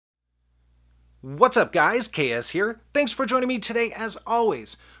What's up guys, KS here. Thanks for joining me today as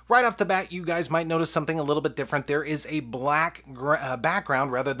always. Right off the bat, you guys might notice something a little bit different. There is a black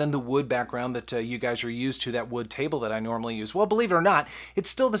background rather than the wood background that you guys are used to, that wood table that I normally use. Well, believe it or not, it's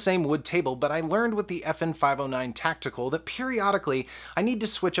still the same wood table, but I learned with the FN509 Tactical that periodically I need to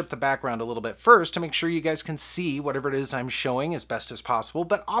switch up the background a little bit first to make sure you guys can see whatever it is I'm showing as best as possible,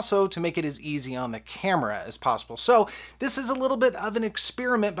 but also to make it as easy on the camera as possible. So this is a little bit of an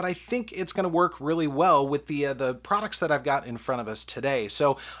experiment, but I think it's going to work really well with the products that I've got in front of us today.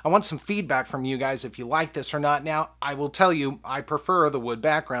 So I want some feedback from you guys if you like this or not. Now, I will tell you, I prefer the wood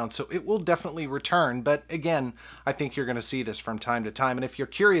background, so it will definitely return. But again, I think you're going to see this from time to time. And if you're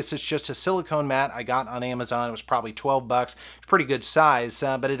curious, it's just a silicone mat I got on Amazon. It was probably 12 bucks. It's pretty good size,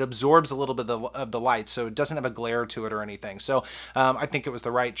 but it absorbs a little bit of the light, so it doesn't have a glare to it or anything. So I think it was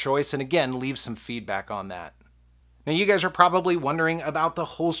the right choice. And again, leave some feedback on that. Now you guys are probably wondering about the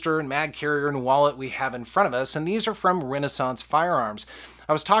holster and mag carrier and wallet we have in front of us, and these are from Renaissance Firearms.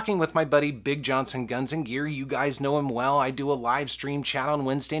 I was talking with my buddy Big Johnson Guns and Gear. You guys know him well. I do a live stream chat on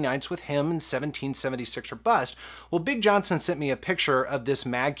Wednesday nights with him and 1776 or Bust. Well, Big Johnson sent me a picture of this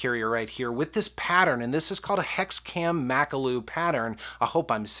mag carrier right here with this pattern, and this is called a Hexcam Makalu pattern. I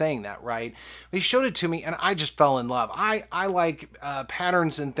hope I'm saying that right. He showed it to me, and I just fell in love. I like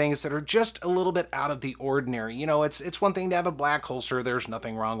patterns and things that are just a little bit out of the ordinary. You know, it's one thing to have a black holster. There's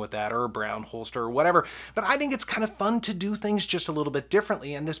nothing wrong with that, or a brown holster or whatever. But I think it's kind of fun to do things just a little bit differently.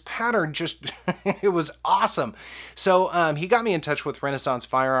 And this pattern just, it was awesome. So he got me in touch with Renaissance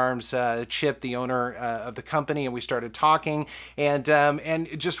Firearms, Chip, the owner of the company, and we started talking. And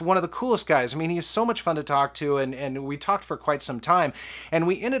just one of the coolest guys. I mean, he's so much fun to talk to, and we talked for quite some time. And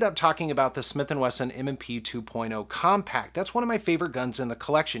we ended up talking about the Smith & Wesson M&P 2.0 Compact. That's one of my favorite guns in the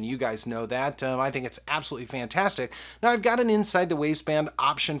collection. You guys know that. I think it's absolutely fantastic. Now, I've got an inside the waistband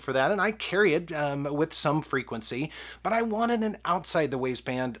option for that, and I carry it with some frequency, but I wanted an outside the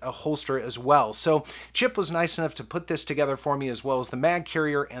waistband holster as well. So Chip was nice enough to put this together for me, as well as the mag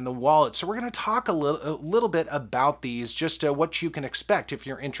carrier and the wallet. So we're going to talk a little bit about these, just what you can expect if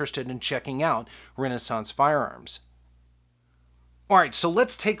you're interested in checking out Renaissance Firearms. All right, so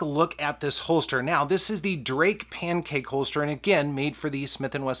let's take a look at this holster. Now, this is the Drake Pancake holster, and again, made for the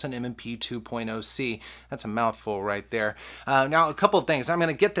Smith & Wesson M&P 2.0C. That's a mouthful right there. Now, a couple of things. I'm going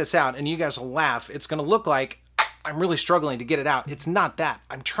to get this out, and you guys will laugh. It's going to look like I'm really struggling to get it out. It's not that.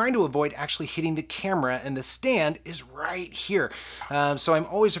 I'm trying to avoid actually hitting the camera, and the stand is right here. So I'm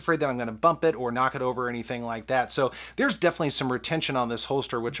always afraid that I'm going to bump it or knock it over or anything like that. So there's definitely some retention on this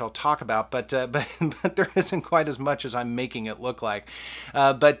holster, which I'll talk about, but there isn't quite as much as I'm making it look like.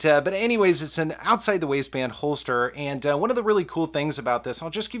 But anyways, it's an outside the waistband holster, and one of the really cool things about this, I'll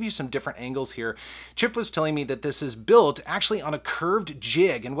just give you some different angles here. Chip was telling me that this is built actually on a curved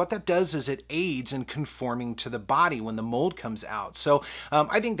jig, and what that does is it aids in conforming to the body when the mold comes out. So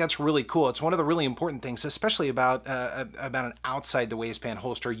I think that's really cool. It's one of the really important things, especially about an outside the waistband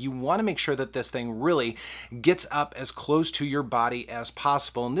holster. You want to make sure that this thing really gets up as close to your body as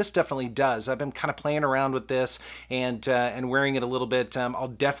possible, and this definitely does. I've been kind of playing around with this and wearing it a little bit. I'll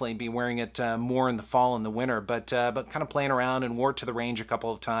definitely be wearing it more in the fall and the winter, but kind of playing around and wore it to the range a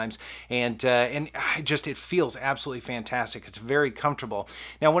couple of times, and it feels absolutely fantastic. It's very comfortable.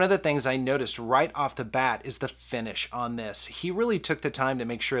 Now, one of the things I noticed right off the bat is the finish on this. He really took the time to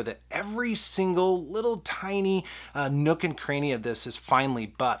make sure that every single little tiny nook and cranny of this is finely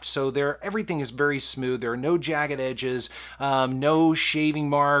buffed. So everything is very smooth. There are no jagged edges, no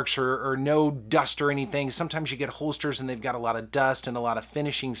shaving marks or no dust or anything. Sometimes you get holsters and they've got a lot of dust and a lot of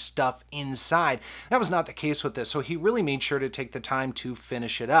finishing stuff inside. That was not the case with this. So he really made sure to take the time to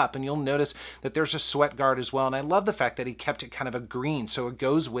finish it up. And you'll notice that there's a sweat guard as well. And I love the fact that he kept it kind of a green, so it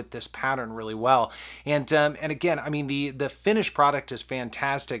goes with this pattern really well. And again, I mean, the finished product is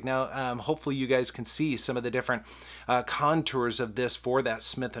fantastic. Now, hopefully you guys can see some of the different contours of this for that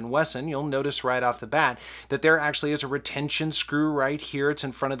Smith & Wesson. You'll notice right off the bat that there actually is a retention screw right here. It's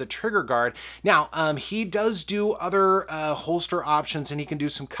in front of the trigger guard. Now, he does do other holster options, and he can do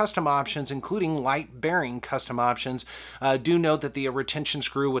some custom options, including light bearing custom options. Do note that the retention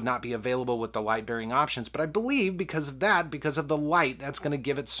screw would not be available with the light bearing options, but I believe because of the light, that's going to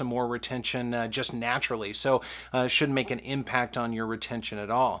give it some more retention just naturally. So shouldn't make an impact on your retention at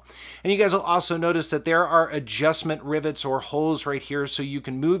all. And you guys will also notice that there are adjustment rivets or holes right here, so you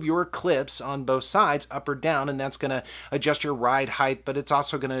can move your clips on both sides up or down, and that's going to adjust your ride height, but it's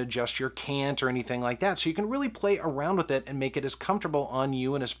also going to adjust your cant or anything like that. So you can really play around with it and make it as comfortable on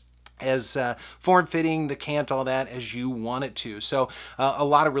you and as as form-fitting, the cant, all that, as you want it to. So a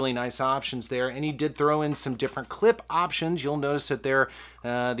lot of really nice options there. And he did throw in some different clip options. You'll notice that there,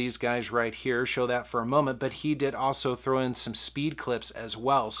 these guys right here show that for a moment, but he did also throw in some speed clips as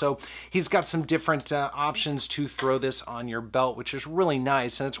well. So he's got some different options to throw this on your belt, which is really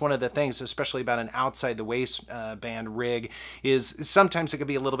nice. And it's one of the things, especially about an outside the waistband rig, is sometimes it can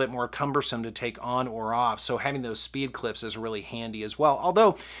be a little bit more cumbersome to take on or off. So having those speed clips is really handy as well.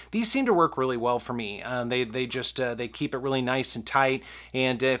 Although these seem to work really well for me. They keep it really nice and tight,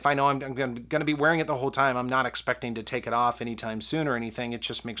 and if I know I'm going to be wearing it the whole time, I'm not expecting to take it off anytime soon or anything. It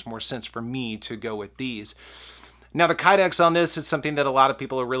just makes more sense for me to go with these. Now the Kydex on this is something that a lot of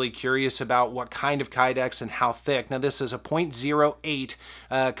people are really curious about, what kind of Kydex and how thick. Now this is a 0.08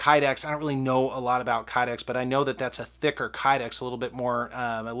 Kydex. I don't really know a lot about Kydex, but I know that that's a thicker Kydex, a little bit more,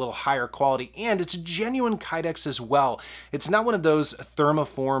 a little higher quality, and it's a genuine Kydex as well. It's not one of those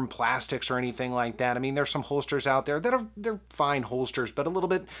thermoform plastics or anything like that. I mean, there's some holsters out there that they're fine holsters, but a little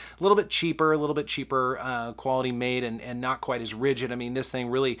bit cheaper quality made, and not quite as rigid. I mean, this thing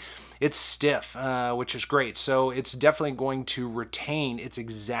really, it's stiff, which is great. So it's definitely going to retain its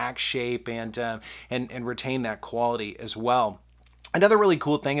exact shape and retain that quality as well. Another really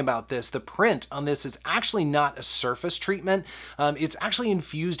cool thing about this, the print on this is actually not a surface treatment. It's actually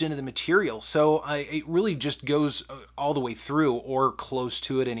infused into the material. So it really just goes all the way through, or close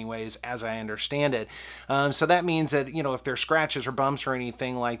to it anyways, as I understand it. So that means that, you know, if there's scratches or bumps or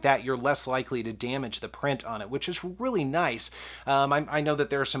anything like that, you're less likely to damage the print on it, which is really nice. I know that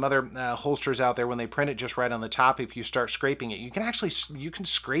there are some other holsters out there, when they print it just right on the top, if you start scraping it, you can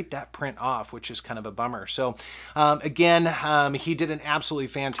scrape that print off, which is kind of a bummer. So again, he did an absolutely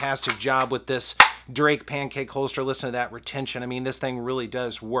fantastic job with this Drake pancake holster. Listen to that retention. I mean, this thing really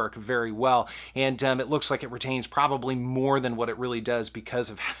does work very well, and it looks like it retains probably more than what it really does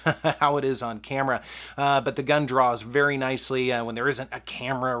because of how it is on camera. But the gun draws very nicely when there isn't a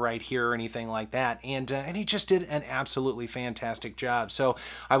camera right here or anything like that, and he just did an absolutely fantastic job. So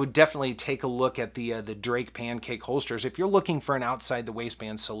I would definitely take a look at the Drake pancake holsters if you're looking for an outside the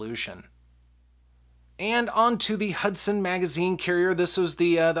waistband solution. And onto the Hudson magazine carrier. This was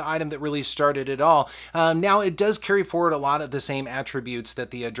the item that really started it all. Now it does carry forward a lot of the same attributes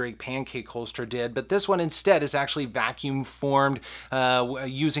that the Drake pancake holster did, but this one instead is actually vacuum formed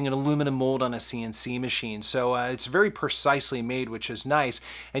using an aluminum mold on a CNC machine. So it's very precisely made, which is nice.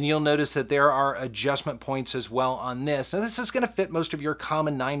 And you'll notice that there are adjustment points as well on this. Now this is going to fit most of your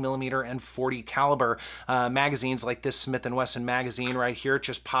common 9mm and 40 caliber magazines, like this Smith & Wesson magazine right here. It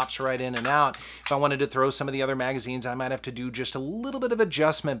just pops right in and out. If I wanted to throw some of the other magazines, I might have to do just a little bit of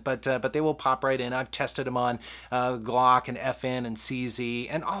adjustment, but they will pop right in. I've tested them on Glock and FN and CZ,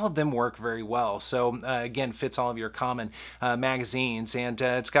 and all of them work very well. So again, fits all of your common magazines, and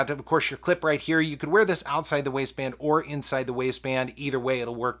it's got, of course, your clip right here. You could wear this outside the waistband or inside the waistband. Either way,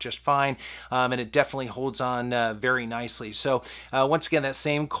 it'll work just fine, and it definitely holds on very nicely. So once again, that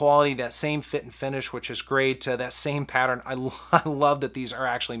same quality, that same fit and finish, which is great. That same pattern. I love that these are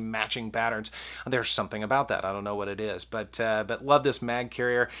actually matching patterns. There's something about that. I don't know what it is, but love this mag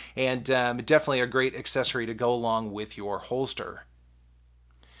carrier, and definitely a great accessory to go along with your holster.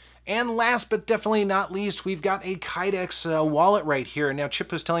 And last but definitely not least, we've got a Kydex wallet right here. Now,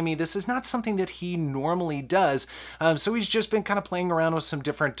 Chip was telling me this is not something that he normally does, so he's just been kind of playing around with some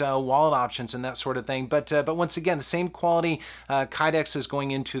different wallet options and that sort of thing. But once again, the same quality Kydex is going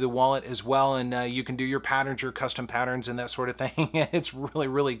into the wallet as well, and you can do your patterns, your custom patterns, and that sort of thing. It's really,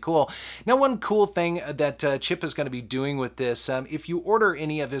 really cool. Now, one cool thing that Chip is going to be doing with this, if you order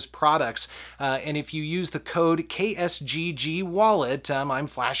any of his products, and if you use the code KSGG Wallet, I'm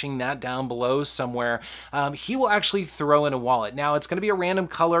flashing that down below somewhere, he will actually throw in a wallet. Now it's going to be a random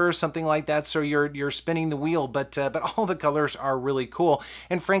color or something like that, so you're spinning the wheel, but all the colors are really cool,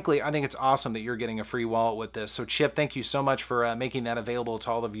 and frankly I think it's awesome that you're getting a free wallet with this. So Chip, thank you so much for making that available to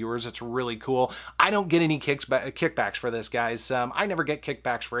all the viewers. It's really cool. I don't get any kickbacks for this, guys. I never get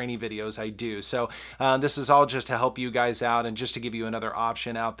kickbacks for any videos I do, so this is all just to help you guys out and just to give you another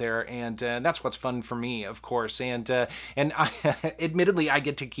option out there, and that's what's fun for me, of course. And admittedly, I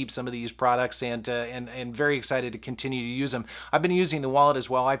get to keep some of these products, and very excited to continue to use them. I've been using the wallet as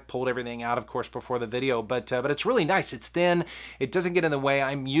well. I pulled everything out, of course, before the video, but it's really nice. It's thin. It doesn't get in the way.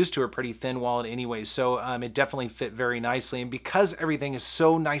 I'm used to a pretty thin wallet anyway, so it definitely fit very nicely. And because everything is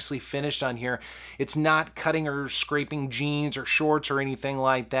so nicely finished on here, it's not cutting or scraping jeans or shorts or anything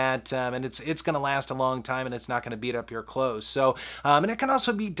like that, and it's going to last a long time, and it's not going to beat up your clothes. So and it can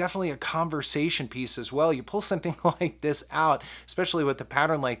also be definitely a conversation piece as well. You pull something like this out, especially with the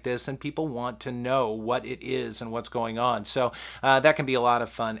pattern like like this and people want to know what it is and what's going on. So that can be a lot of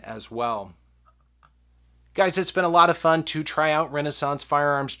fun as well. Guys, it's been a lot of fun to try out Renaissance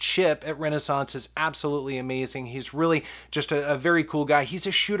Firearms. Chip at Renaissance is absolutely amazing. He's really just a very cool guy. He's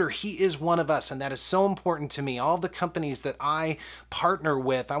a shooter. He is one of us, and that is so important to me. All the companies that I partner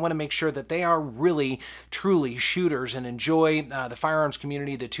with, I want to make sure that they are really, truly shooters and enjoy the firearms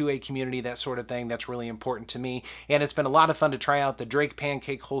community, the 2A community, that sort of thing. That's really important to me. And it's been a lot of fun to try out the Drake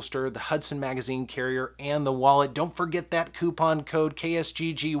Pancake holster, the Hudson magazine carrier, and the wallet. Don't forget that coupon code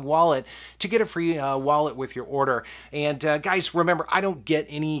KSGG wallet to get a free wallet with your order. And guys, remember, I don't get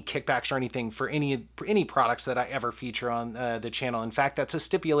any kickbacks or anything for any products that I ever feature on the channel. In fact, that's a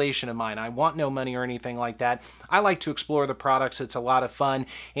stipulation of mine. I want no money or anything like that. I like to explore the products. It's a lot of fun.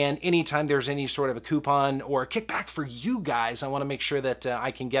 And anytime there's any sort of a coupon or a kickback for you guys, I want to make sure that I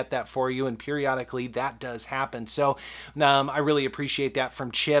can get that for you. And periodically that does happen. So I really appreciate that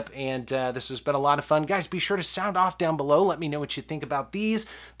from Chip. And this has been a lot of fun. Guys, be sure to sound off down below. Let me know what you think about these,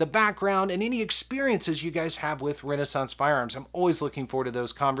 the background, and any experiences you guys have with Renaissance Firearms. I'm always looking forward to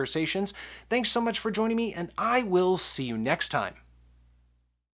those conversations. Thanks so much for joining me, and I will see you next time.